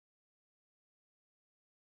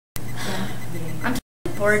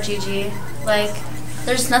bored, Gigi. Like,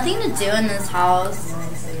 there's nothing to do in this house.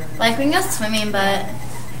 Like, we can go swimming, but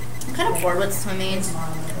I'm kind of bored with swimming.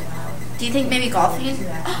 Do you think maybe golfing?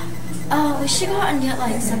 Oh, we should go out and get,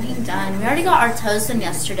 like, something done. We already got our toes done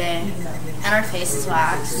yesterday, and our faces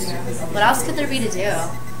waxed. What else could there be to do?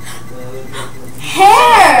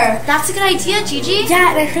 Hair! That's a good idea, Gigi.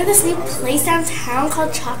 Yeah, and I heard this new place downtown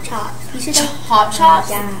called Chop Chop. You should go. Chop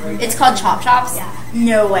Chops? Yeah. It's called Chop Chops? Yeah.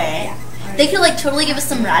 No way. Yeah. They could, like, totally give us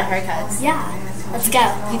some rad haircuts. Yeah. Let's go.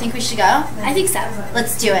 Do you think we should go? I think so.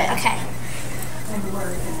 Let's do it. Okay.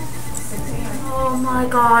 Oh my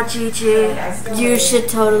god, Gigi. You should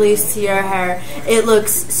totally see her hair. It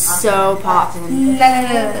looks so poppin'.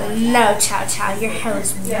 No, Chow Chow. Your hair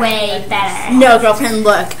was way better. No, girlfriend,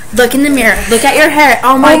 look. Look in the mirror. Look at your hair.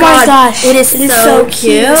 Oh my god. Gosh. It is so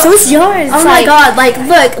cute. So is yours. Oh my god. Like,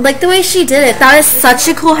 look. Like the way she did it. That is such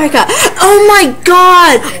a cool haircut. Oh my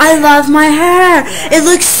god. I love my hair. It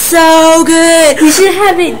looks so good. We should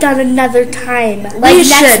have it done another time. Like We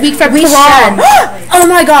next should. week for We prom. should. Oh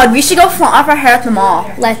my god. We should go flaunt off our hair at the mall.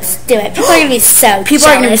 Let's do it. People are going to be so People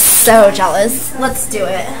are going to be jealous. so jealous. Let's do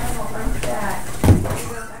it.